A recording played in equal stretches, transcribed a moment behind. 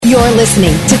You're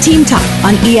listening to Team Talk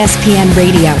on ESPN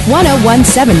Radio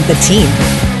 1017 The Team.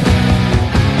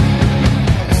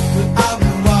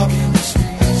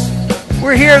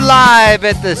 We're here live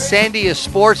at the Sandia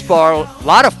Sports Bar. A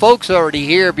lot of folks already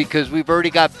here because we've already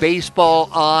got baseball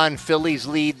on. Phillies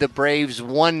lead the Braves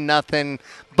 1-0.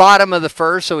 Bottom of the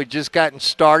first, so it just gotten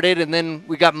started. And then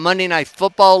we got Monday Night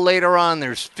Football later on.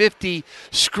 There's 50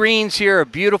 screens here, a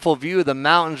beautiful view of the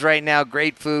mountains right now.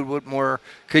 Great food. What more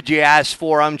could you ask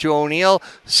for? I'm Joe O'Neill.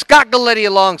 Scott Galletti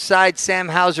alongside Sam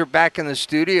Hauser back in the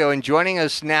studio. And joining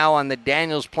us now on the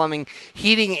Daniels Plumbing,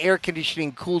 Heating, Air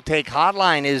Conditioning, Cool Take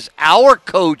Hotline is our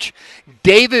coach,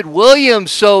 David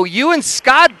Williams. So you and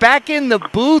Scott back in the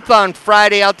booth on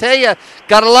Friday. I'll tell you,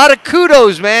 got a lot of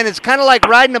kudos, man. It's kind of like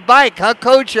riding a bike, huh,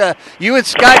 Coach? You and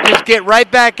Scott just get right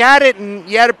back at it, and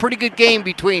you had a pretty good game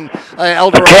between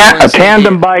Eldorado and a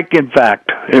tandem bike, in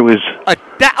fact. It was.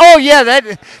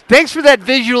 Thanks for that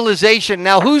visualization.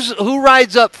 Now, who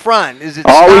rides up front? Is it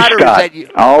always Scott, or Scott? Is that you?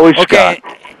 Always okay.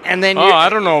 Scott. And then I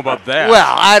don't know about that.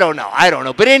 Well, I don't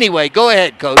know. But anyway, go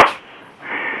ahead, Coach.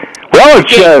 Well,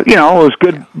 it's it was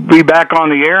good to be back on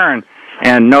the air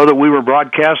and know that we were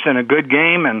broadcasting a good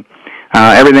game, and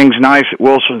everything's nice at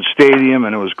Wilson Stadium,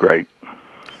 and it was great.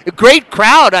 A great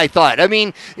crowd, I thought. I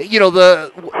mean,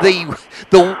 the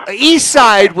east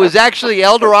side was actually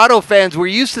Eldorado fans. We're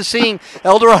used to seeing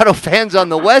Eldorado fans on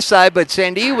the west side, but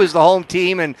Sandia was the home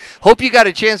team, and hope you got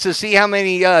a chance to see how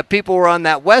many people were on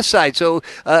that west side. So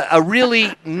a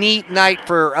really neat night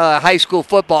for high school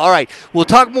football. All right, we'll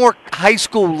talk more high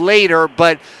school later,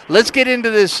 but let's get into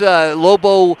this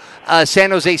Lobo San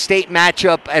Jose State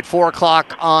matchup at 4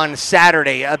 o'clock on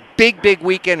Saturday. A big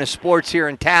weekend of sports here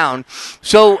in town.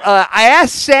 So I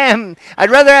asked Sam, I'd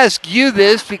rather ask you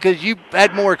this because you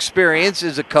had more experience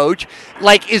as a coach.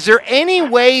 Like, is there any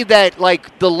way that,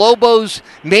 like, the Lobos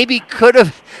maybe could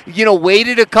have,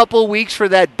 waited a couple of weeks for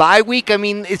that bye week? I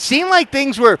mean, it seemed like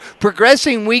things were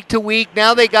progressing week to week.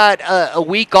 Now they got a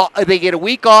week off. They get a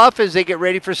week off as they get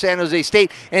ready for San Jose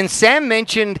State. And Sam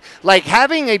mentioned, like,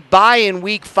 having a bye in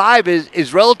week 5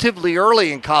 is relatively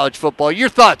early in college football. Your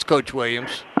thoughts, Coach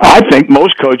Williams? I think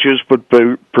most coaches would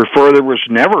prefer there was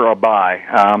never a bye.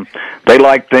 They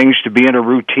like things to be in a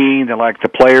routine. They like the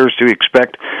players to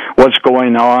expect what's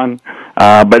going on.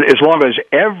 But as long as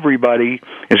everybody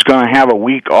is going to have a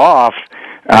week off,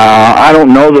 I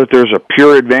don't know that there's a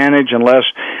pure advantage unless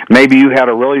maybe you had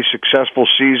a really successful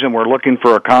season. We're looking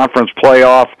for a conference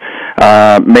playoff,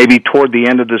 maybe toward the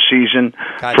end of the season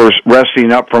for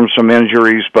resting up from some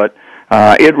injuries. But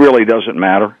it really doesn't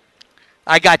matter.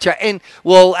 I gotcha. And,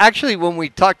 well, actually, when we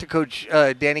talked to Coach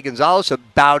Danny Gonzalez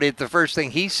about it, the first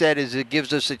thing he said is it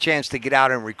gives us a chance to get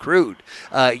out and recruit.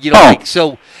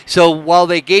 So while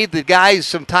they gave the guys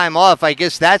some time off, I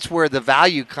guess that's where the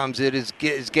value comes in is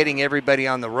getting everybody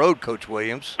on the road, Coach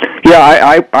Williams.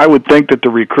 Yeah, I would think that the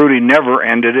recruiting never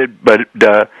ended it, but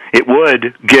it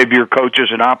would give your coaches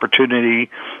an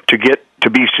opportunity to get to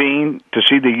be seen, to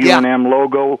see the UNM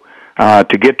logo,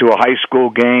 to get to a high school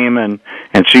game and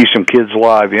see some kids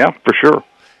live. Yeah, for sure.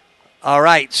 All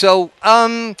right. So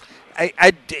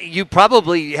you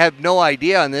probably have no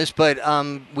idea on this, but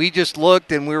we just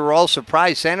looked and we were all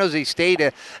surprised. San Jose State,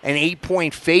 an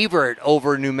 8-point favorite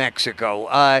over New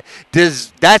Mexico.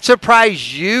 Does that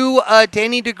surprise you to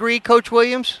any degree, Coach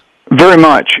Williams? Very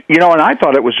much. And I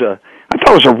thought it was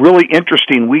a really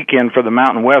interesting weekend for the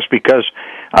Mountain West because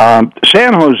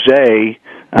San Jose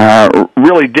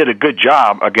really did a good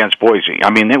job against Boise. I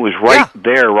mean, it was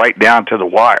there, right down to the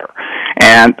wire.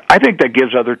 And I think that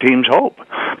gives other teams hope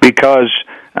because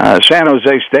San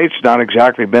Jose State's not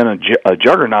exactly been a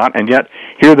juggernaut, and yet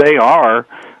here they are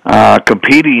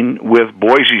competing with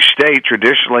Boise State,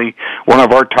 traditionally one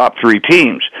of our top 3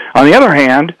 teams. On the other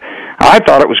hand, I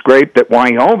thought it was great that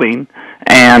Wyoming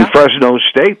and Fresno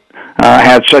State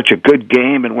had such a good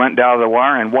game and went down to the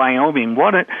wire, and Wyoming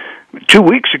won it. 2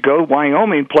 weeks ago,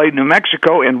 Wyoming played New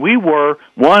Mexico, and we were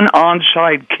one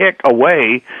onside kick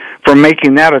away from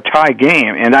making that a tie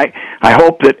game. And I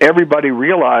hope that everybody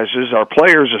realizes, our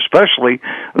players especially,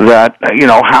 that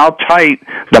how tight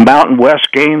the Mountain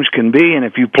West games can be, and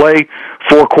if you play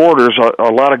 4 quarters, a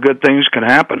lot of good things can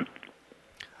happen.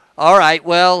 All right.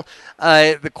 Well,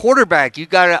 the quarterback,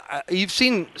 you've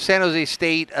seen San Jose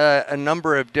State a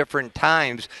number of different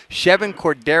times. Chevin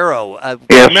Cordero,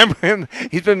 yes. Remember him?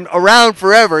 He's been around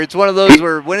forever. It's one of those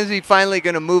where when is he finally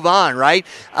going to move on, right?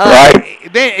 Right.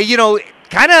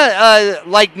 Kind of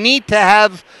like neat to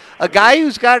have a guy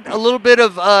who's got a little bit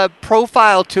of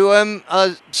profile to him,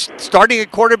 starting a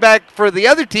quarterback for the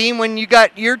other team when you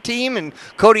got your team and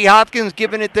Cody Hopkins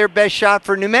giving it their best shot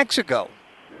for New Mexico.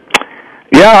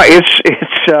 Yeah,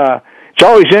 it's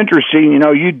always interesting.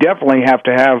 You definitely have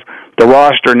to have the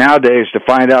roster nowadays to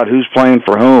find out who's playing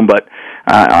for whom. But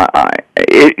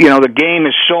the game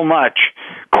is so much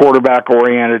quarterback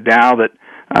oriented now that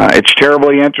it's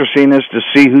terribly interesting as to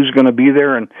see who's going to be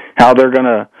there and how they're going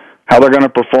to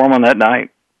perform on that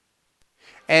night.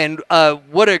 And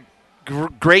what a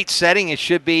great setting it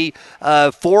should be.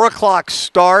 4:00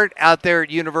 start out there at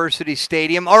University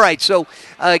Stadium. All right, so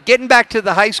getting back to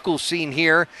the high school scene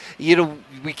here,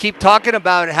 we keep talking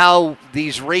about how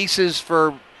these races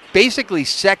for basically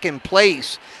second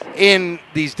place in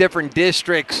these different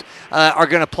districts are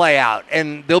going to play out,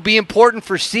 and they'll be important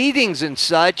for seedings and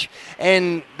such,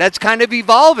 and that's kind of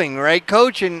evolving, right,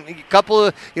 Coach? And a couple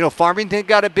of, Farmington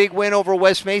got a big win over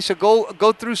West Mesa.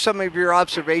 Go through some of your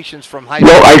observations from high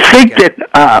school. Well, I think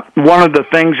that one of the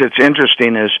things that's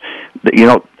interesting is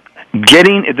that,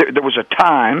 there was a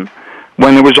time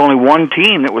when there was only one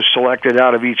team that was selected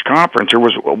out of each conference. There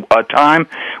was a time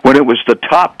when it was the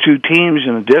top two teams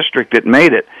in the district that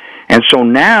made it. And so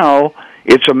now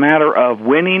it's a matter of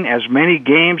winning as many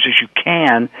games as you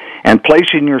can and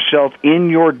placing yourself in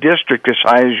your district as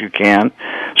high as you can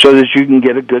so that you can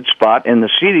get a good spot in the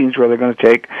seedings where they're going to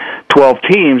take 12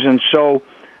 teams. And so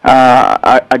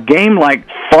a game like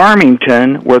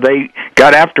Farmington, where they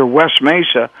got after West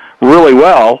Mesa really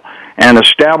well and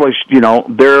established,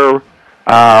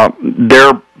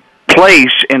 their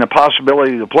place in a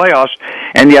possibility of the playoffs,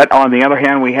 and yet on the other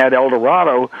hand we had El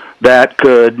Dorado that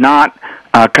could not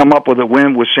come up with a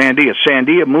win with Sandia.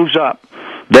 Sandia moves up.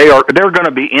 They're going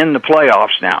to be in the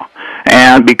playoffs now,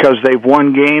 and because they've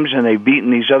won games and they've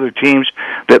beaten these other teams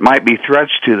that might be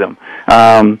threats to them.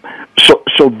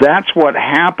 So that's what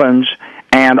happens.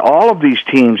 And all of these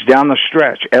teams down the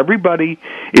stretch, everybody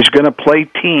is going to play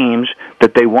teams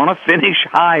that they want to finish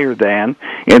higher than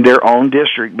in their own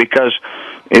district. Because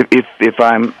if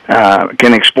I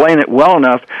can explain it well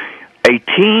enough, a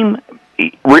team,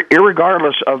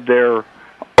 irregardless of their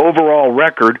overall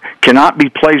record, cannot be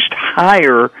placed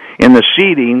higher in the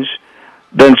seedings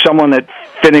than someone that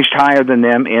finished higher than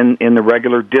them in the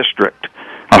regular district.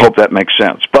 I hope that makes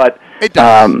sense. But it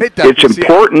does. It's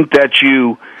important that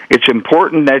you. It's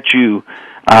important that you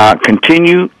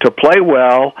continue to play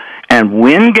well and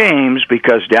win games,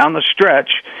 because down the stretch,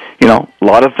 a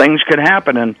lot of things can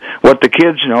happen. And what the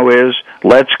kids know is,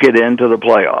 let's get into the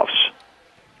playoffs.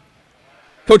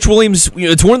 Coach Williams,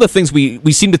 it's one of the things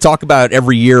we seem to talk about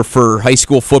every year for high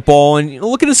school football. And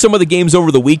looking at some of the games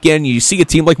over the weekend, you see a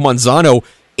team like Monzano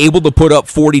able to put up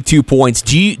 42 points.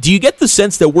 Do you get the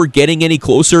sense that we're getting any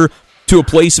closer to a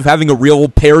place of having a real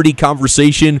parity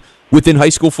conversation within high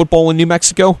school football in New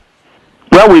Mexico?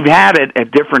 Well, we've had it at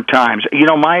different times.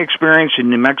 My experience in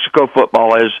New Mexico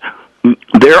football is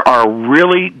there are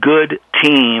really good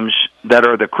teams that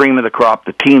are the cream of the crop.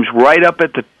 The teams right up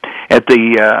at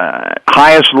the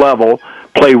highest level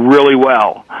play really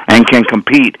well and can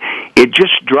compete. It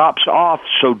just drops off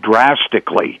so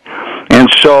drastically. And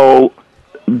so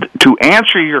to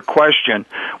answer your question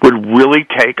would really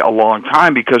take a long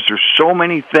time, because there's so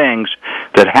many things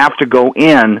that have to go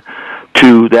in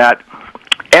to that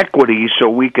equity so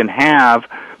we can have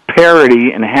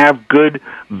parity and have good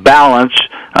balance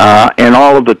in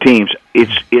all of the teams.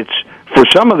 It's for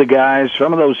some of the guys,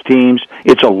 some of those teams,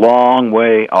 it's a long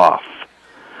way off.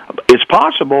 It's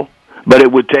possible, but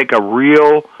it would take a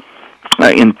real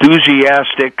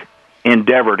enthusiastic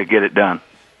endeavor to get it done.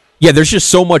 Yeah, there's just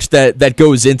so much that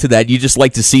goes into that. You just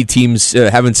like to see teams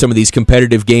having some of these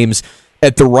competitive games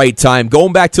at the right time.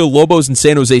 Going back to Lobos and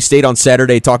San Jose State on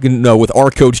Saturday, talking with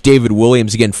our coach David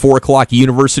Williams, again, 4:00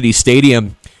 University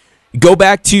Stadium. Go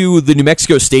back to the New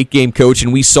Mexico State game, Coach,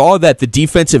 and we saw that the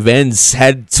defensive ends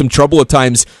had some trouble at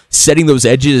times setting those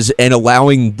edges and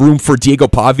allowing room for Diego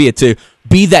Pavia to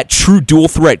be that true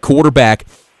dual-threat quarterback.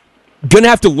 Going to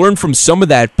have to learn from some of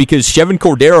that, because Chevin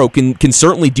Cordero can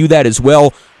certainly do that as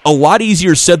well. A lot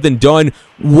easier said than done.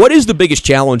 What is the biggest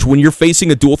challenge when you're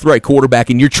facing a dual-threat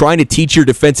quarterback and you're trying to teach your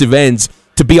defensive ends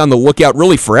to be on the lookout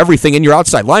really for everything, and your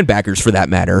outside linebackers for that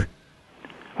matter?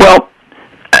 Well,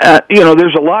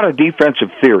 there's a lot of defensive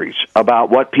theories about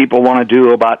what people want to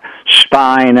do about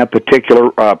spying a particular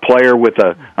player with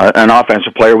an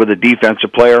offensive player with a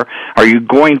defensive player. Are you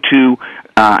going to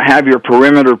have your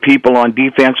perimeter people on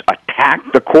defense attack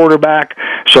the quarterback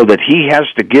so that he has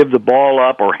to give the ball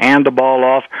up or hand the ball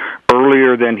off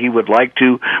earlier than he would like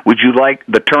to? Would you like,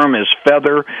 the term is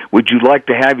feather, would you like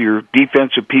to have your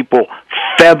defensive people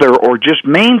feather or just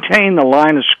maintain the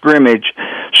line of scrimmage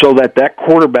so that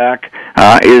quarterback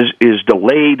is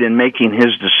delayed in making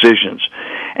his decisions?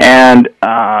 And,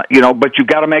 but you've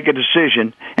got to make a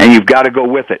decision, and you've got to go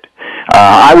with it.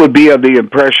 I would be of the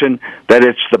impression that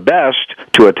it's the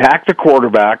best to attack the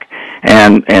quarterback,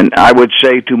 and I would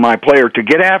say to my player to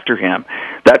get after him.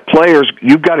 That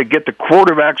you've got to get the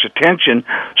quarterback's attention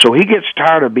so he gets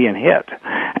tired of being hit,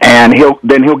 and he'll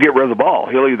get rid of the ball.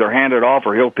 He'll either hand it off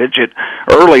or he'll pitch it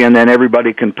early, and then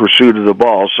everybody can pursue to the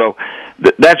ball. So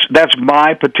that's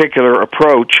my particular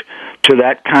approach to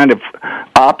that kind of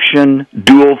option,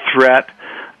 dual threat.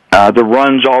 The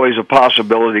run's always a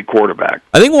possibility quarterback.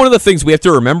 I think one of the things we have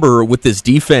to remember with this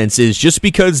defense is just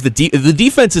because the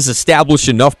defense is established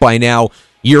enough by now,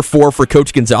 year 4 for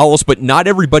Coach Gonzalez, but not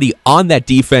everybody on that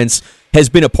defense has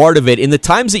been a part of it. In the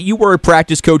times that you were a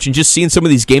practice coach and just seeing some of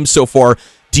these games so far,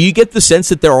 do you get the sense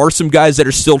that there are some guys that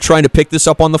are still trying to pick this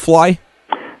up on the fly?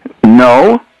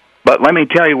 No, but let me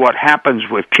tell you what happens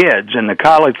with kids, and the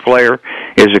college player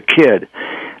is a kid.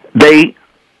 They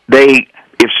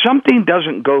if something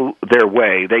doesn't go their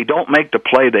way, they don't make the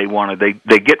play they wanted.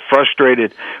 They get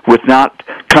frustrated with not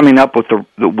coming up with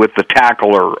the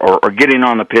tackle or getting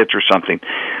on the pitch or something.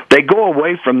 They go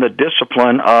away from the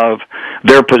discipline of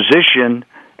their position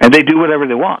and they do whatever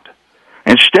they want.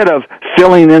 Instead of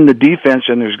filling in the defense,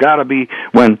 and there's got to be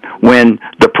when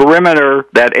the perimeter,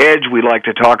 that edge we like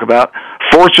to talk about,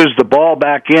 forces the ball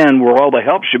back in where all the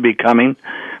help should be coming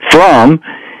from.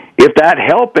 If that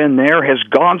help in there has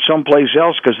gone someplace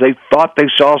else because they thought they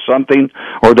saw something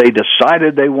or they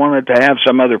decided they wanted to have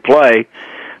some other play,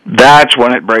 that's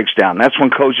when it breaks down. That's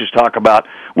when coaches talk about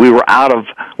we were out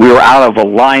of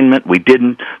alignment. We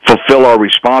didn't fulfill our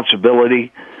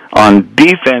responsibility. On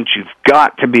defense, you've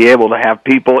got to be able to have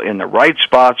people in the right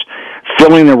spots,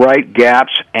 filling the right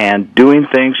gaps, and doing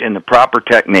things in the proper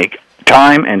technique,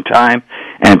 time and time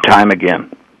and time again.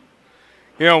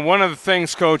 One of the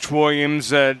things, Coach Williams,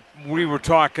 that we were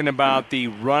talking about the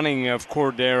running of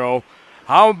Cordero.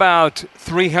 How about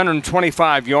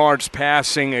 325 yards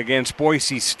passing against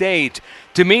Boise State?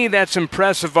 To me, that's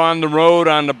impressive on the road,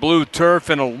 on the blue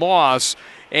turf, and a loss,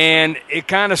 and it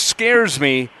kind of scares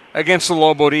me against the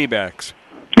Lobo D-backs.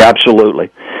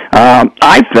 Absolutely.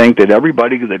 I think that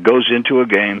everybody that goes into a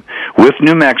game with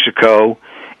New Mexico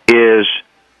is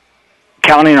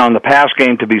counting on the pass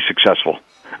game to be successful.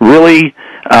 Really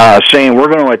saying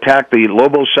we're going to attack the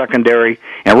Lobos secondary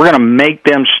and we're going to make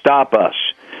them stop us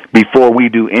before we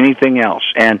do anything else.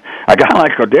 And a guy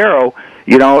like Cordero,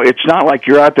 it's not like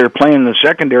you're out there playing in the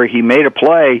secondary. He made a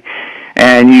play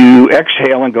and you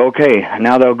exhale and go, okay,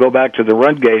 now they'll go back to the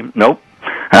run game. Nope.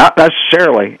 Not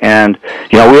necessarily. And,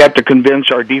 we have to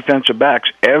convince our defensive backs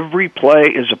every play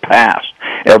is a pass.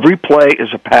 Every play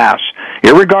is a pass.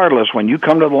 Irregardless, when you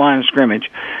come to the line of scrimmage,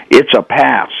 it's a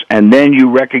pass. And then you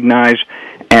recognize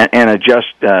and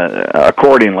adjust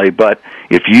accordingly. But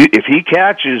if he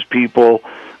catches people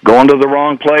going to the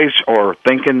wrong place or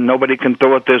thinking nobody can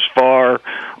throw it this far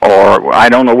or I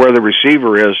don't know where the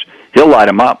receiver is, he'll light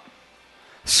him up.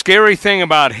 Scary thing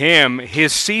about him,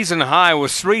 his season high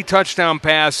was 3 touchdown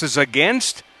passes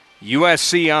against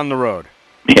USC on the road.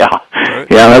 Yeah,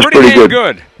 that's pretty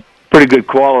good. Pretty good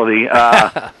quality.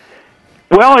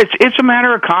 Well, it's a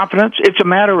matter of confidence. It's a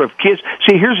matter of kids.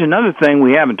 See, here's another thing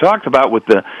we haven't talked about with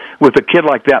a kid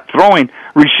like that throwing.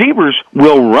 Receivers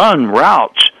will run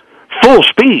routes full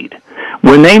speed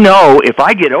when they know if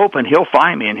I get open, he'll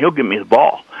find me and he'll give me the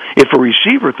ball. If a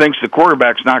receiver thinks the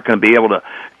quarterback's not going to be able to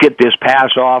get this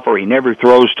pass off or he never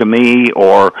throws to me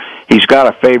or he's got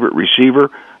a favorite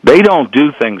receiver, they don't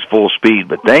do things full speed.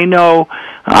 But they know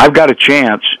I've got a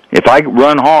chance. If I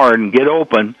run hard and get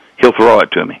open, he'll throw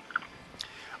it to me.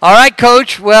 All right,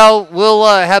 Coach. Well, we'll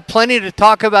have plenty to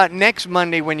talk about next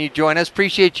Monday when you join us.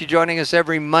 Appreciate you joining us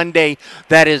every Monday.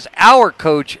 That is our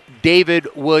Coach, David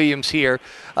Williams, here.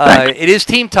 It is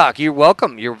Team Talk. You're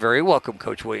welcome. You're very welcome,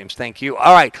 Coach Williams. Thank you.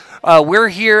 All right. We're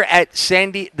here at the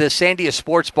Sandia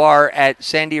Sports Bar at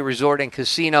Sandia Resort and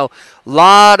Casino. A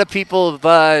lot of people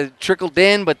have trickled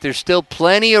in, but there's still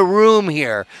plenty of room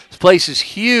here. This place is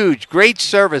huge. Great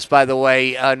service, by the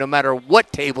way, no matter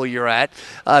what table you're at.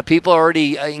 People are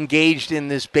already engaged in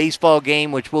this baseball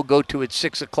game, which we'll go to at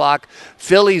 6 o'clock.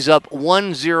 Phillies up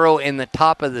 1-0 in the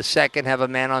top of the second, have a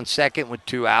man on second with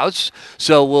 2 outs.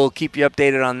 So we'll keep you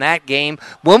updated on that game.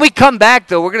 When we come back,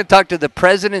 though, we're going to talk to the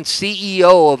president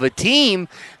CEO of a team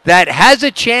that has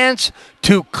a chance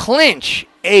to clinch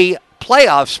a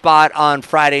playoff spot on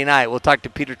Friday night. We'll talk to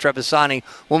Peter Trevisani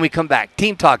when we come back.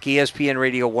 Team Talk, ESPN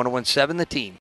Radio 101.7, The Team.